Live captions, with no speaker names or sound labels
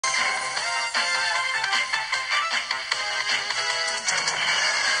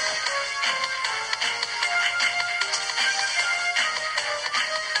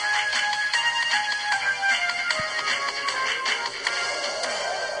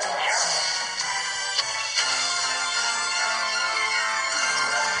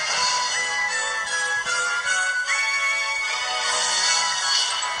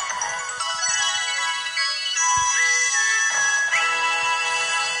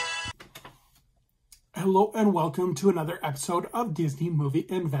Hello and welcome to another episode of Disney Movie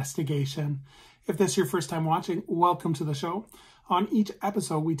Investigation. If this is your first time watching, welcome to the show. On each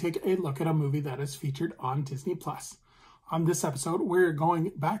episode, we take a look at a movie that is featured on Disney+. On this episode, we're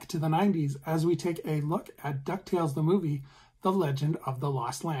going back to the 90s as we take a look at Ducktales the Movie, The Legend of the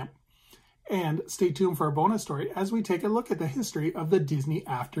Lost Lamp. And stay tuned for a bonus story as we take a look at the history of the Disney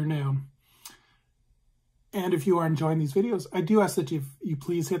afternoon. And if you are enjoying these videos, I do ask that you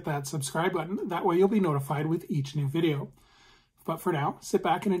please hit that subscribe button. That way you'll be notified with each new video. But for now, sit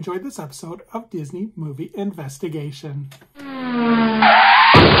back and enjoy this episode of Disney Movie Investigation.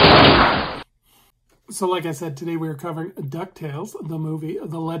 So like I said, today we are covering Ducktales, the movie,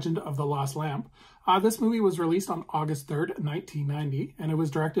 The Legend of the Lost Lamp. This movie was released on August 3rd, 1990, and it was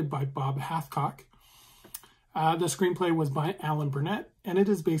directed by Bob Hathcock. The screenplay was by Alan Burnett, and it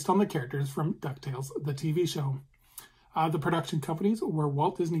is based on the characters from Ducktales, the TV show. The production companies were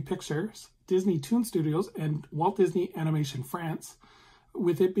Walt Disney Pictures, Disney Toon Studios, and Walt Disney Animation France,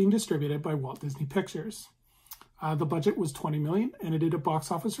 with it being distributed by Walt Disney Pictures. The budget was $20 million, and it did a box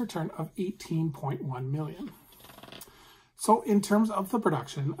office return of $18.1 million. So in terms of the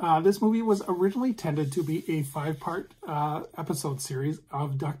production, this movie was originally intended to be a 5-part episode series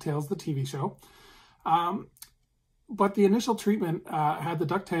of Ducktales, the TV show. But the initial treatment had the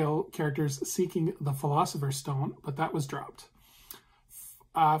Ducktale characters seeking the Philosopher's Stone, but that was dropped.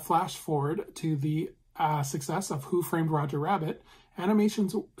 Flash forward to the success of Who Framed Roger Rabbit,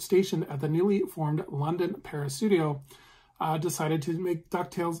 Animation's stationed at the newly formed London Paris studio decided to make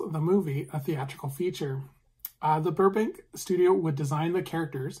Ducktales the Movie a theatrical feature. The Burbank studio would design the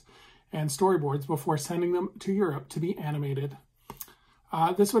characters and storyboards before sending them to Europe to be animated.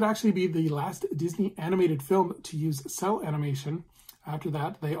 This would actually be the last Disney animated film to use cell animation. After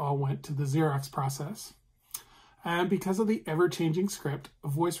that, they all went to the Xerox process. And because of the ever-changing script,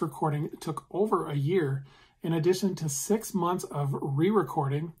 voice recording took over a year. In addition to 6 months of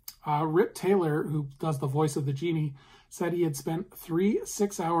re-recording, Rip Taylor, who does the voice of the genie, said he had spent 3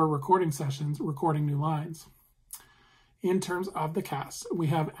 6-hour recording sessions recording new lines. In terms of the cast, we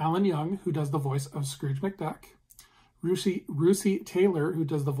have Alan Young, who does the voice of Scrooge McDuck, Russi Taylor, who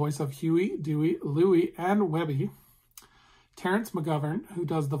does the voice of Huey, Dewey, Louie, and Webby, Terrence McGovern, who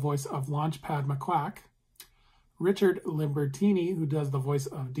does the voice of Launchpad McQuack, Richard Lambertini, who does the voice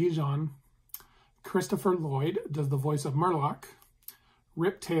of Dijon, Christopher Lloyd does the voice of Murloc,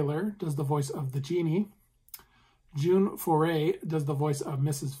 Rip Taylor does the voice of the Genie, June Foray does the voice of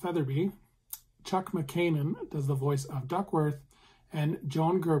Mrs. Featherby, Chuck McKinnon does the voice of Duckworth, and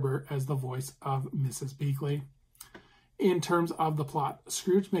Joan Gerber as the voice of Mrs. Beakley. In terms of the plot,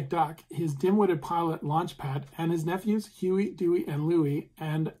 Scrooge McDuck, his dim-witted pilot Launchpad, and his nephews Huey, Dewey, and Louie,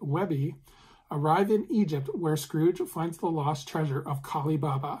 and Webby arrive in Egypt where Scrooge finds the lost treasure of Kali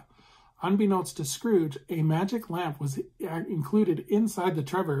Baba. Unbeknownst to Scrooge, a magic lamp was included inside the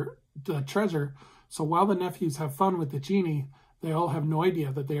treasure, so while the nephews have fun with the genie, they all have no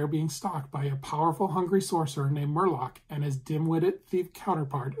idea that they are being stalked by a powerful, hungry sorcerer named Murloc and his dim-witted thief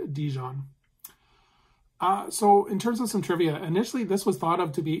counterpart, Dijon. So in terms of some trivia, initially this was thought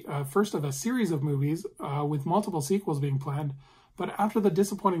of to be first of a series of movies with multiple sequels being planned, but after the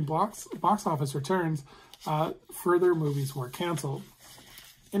disappointing box office returns, further movies were canceled.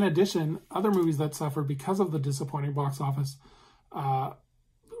 In addition, other movies that suffered because of the disappointing box office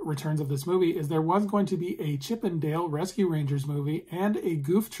returns of this movie is there was going to be a Chip and Dale Rescue Rangers movie and a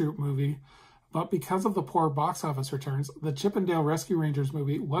Goof Troop movie, but because of the poor box office returns, the Chip and Dale Rescue Rangers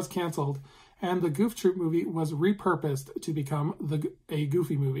movie was canceled, and the Goof Troop movie was repurposed to become a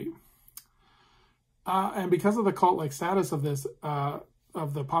Goofy movie. And because of the cult-like status of this,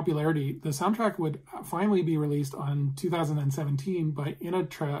 of the popularity, the soundtrack would finally be released on 2017 by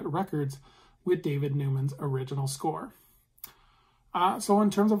Inatra Records with David Newman's original score. So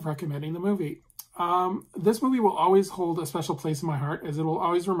in terms of recommending the movie, this movie will always hold a special place in my heart as it will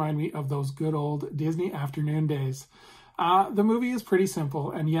always remind me of those good old Disney afternoon days. The movie is pretty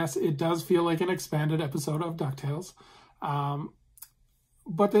simple, and yes, it does feel like an expanded episode of DuckTales,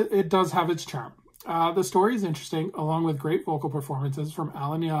 but it does have its charm. The story is interesting, along with great vocal performances from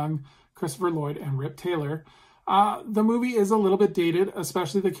Alan Young, Christopher Lloyd, and Rip Taylor. The movie is a little bit dated,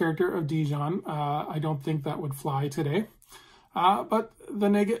 especially the character of Dijon. I don't think that would fly today. But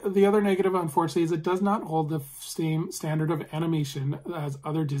the other negative, unfortunately, is it does not hold the same standard of animation as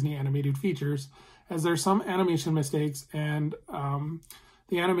other Disney animated features, as there are some animation mistakes, and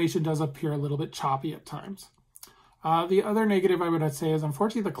the animation does appear a little bit choppy at times. The other negative I would say is,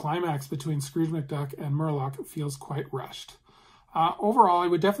 unfortunately, the climax between Scrooge McDuck and Murloc feels quite rushed. Overall, I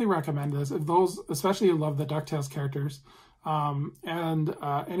would definitely recommend this. If those, especially who love the DuckTales characters,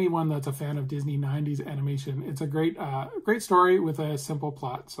 Anyone that's a fan of Disney 90s animation, it's a great story with a simple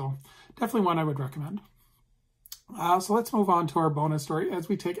plot. So definitely one I would recommend. So let's move on to our bonus story as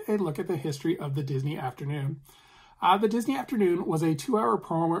we take a look at the history of the Disney Afternoon. The Disney Afternoon was a 2-hour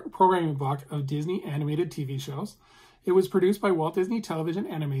programming block of Disney animated TV shows. It was produced by Walt Disney Television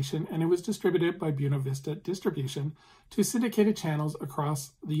Animation, and it was distributed by Buena Vista Distribution to syndicated channels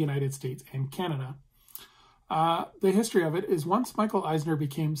across the United States and Canada. The history of it is once Michael Eisner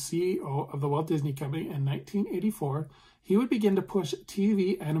became CEO of the Walt Disney Company in 1984, he would begin to push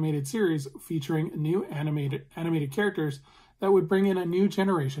TV animated series featuring new animated characters that would bring in a new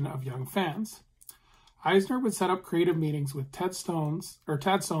generation of young fans. Eisner would set up creative meetings with Tad Stones,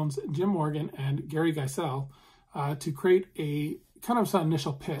 Jim Morgan, and Gary Geisel to create a kind of some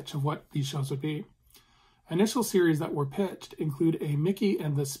initial pitch of what these shows would be. Initial series that were pitched include a Mickey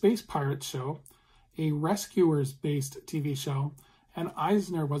and the Space Pirates show, a Rescuers-based TV show, and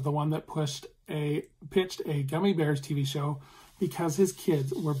Eisner was the one that pitched a Gummy Bears TV show because his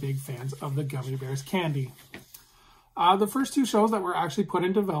kids were big fans of the Gummy Bears candy. The first 2 shows that were actually put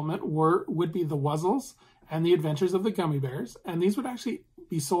in development would be The Wuzzles and The Adventures of the Gummy Bears, and these would actually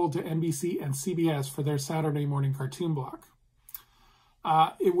be sold to NBC and CBS for their Saturday morning cartoon block.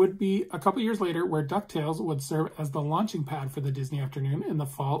 It would be a couple years later where Ducktales would serve as the launching pad for the Disney Afternoon in the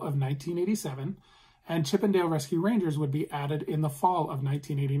fall of 1987, and Chip 'n Dale Rescue Rangers would be added in the fall of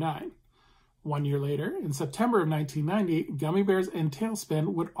 1989. 1 year later, in September of 1990, Gummy Bears and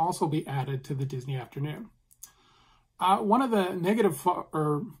Tailspin would also be added to the Disney Afternoon. One of the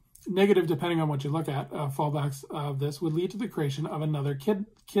negative, depending on what you look at, fallbacks of this would lead to the creation of another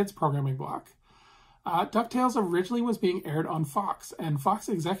kids programming block. DuckTales originally was being aired on Fox, and Fox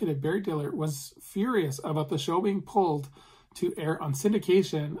executive Barry Diller was furious about the show being pulled to air on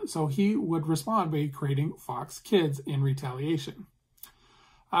syndication, so he would respond by creating Fox Kids in retaliation.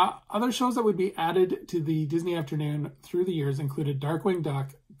 Other shows that would be added to the Disney Afternoon through the years included Darkwing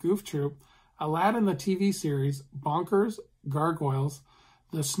Duck, Goof Troop, Aladdin the TV series, Bonkers, Gargoyles,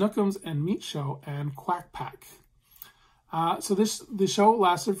 The Snookums and Meat Show, and Quack Pack. The show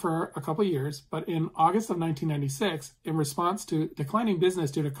lasted for a couple of years, but in August of 1996, in response to declining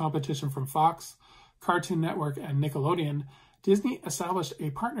business due to competition from Fox, Cartoon Network, and Nickelodeon, Disney established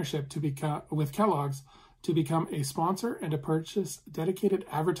a partnership with Kellogg's to become a sponsor and to purchase dedicated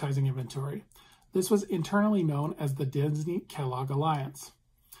advertising inventory. This was internally known as the Disney-Kellogg Alliance.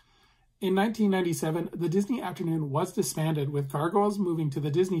 In 1997, the Disney Afternoon was disbanded, with Gargoyles moving to the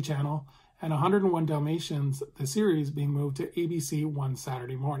Disney Channel and 101 Dalmatians, the series, being moved to ABC one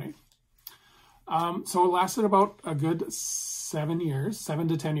Saturday morning. So it lasted about a good 7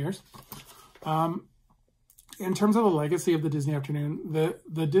 to 10 years. In terms of the legacy of the Disney Afternoon,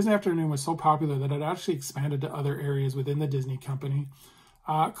 the Disney Afternoon was so popular that it actually expanded to other areas within the Disney company.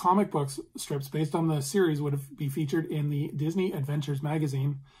 Comic book strips based on the series would be featured in the Disney Adventures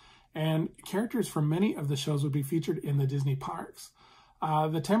magazine, and characters from many of the shows would be featured in the Disney parks.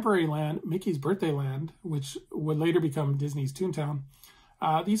 The temporary land, Mickey's Birthday Land, which would later become Disney's Toontown,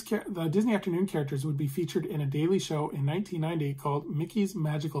 the Disney Afternoon characters would be featured in a daily show in 1990 called Mickey's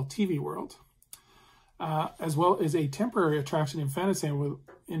Magical TV World, as well as a temporary attraction in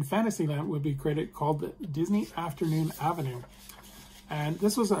Fantasyland would be created called the Disney Afternoon Avenue. And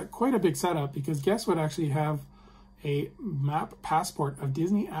this was quite a big setup because guests would actually have a map passport of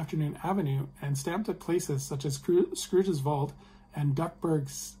Disney Afternoon Avenue and stamped at places such as Scrooge's Vault and Duckburg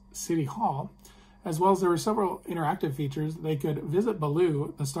City Hall, as well as there were several interactive features. They could visit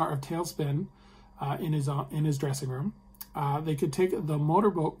Baloo, the star of Tailspin, in his dressing room. They could take the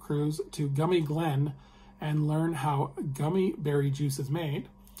motorboat cruise to Gummy Glen and learn how gummy berry juice is made.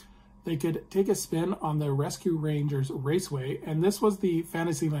 They could take a spin on the Rescue Rangers Raceway, and this was the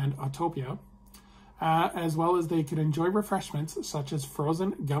Fantasyland Autopia, as well as they could enjoy refreshments such as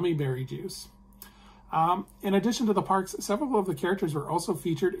frozen gummy berry juice. In addition to the parks, several of the characters were also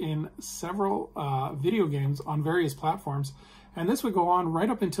featured in several video games on various platforms, and this would go on right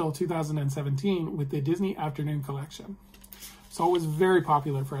up until 2017 with the Disney Afternoon Collection. So it was very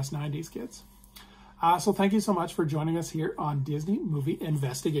popular for us 90s kids. So thank you so much for joining us here on Disney Movie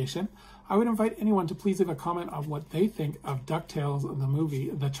Investigation. I would invite anyone to please leave a comment of what they think of Ducktales the Movie,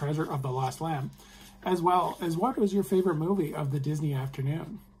 The Treasure of the Lost Lamb, as well as what was your favorite movie of the Disney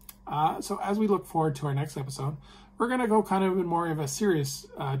Afternoon. So as we look forward to our next episode, we're going to go kind of in more of a serious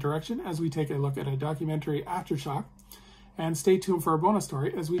direction as we take a look at a documentary, Aftershock. And stay tuned for our bonus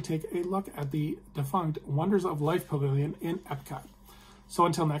story as we take a look at the defunct Wonders of Life Pavilion in Epcot. So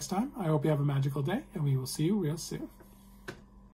until next time, I hope you have a magical day, and we will see you real soon.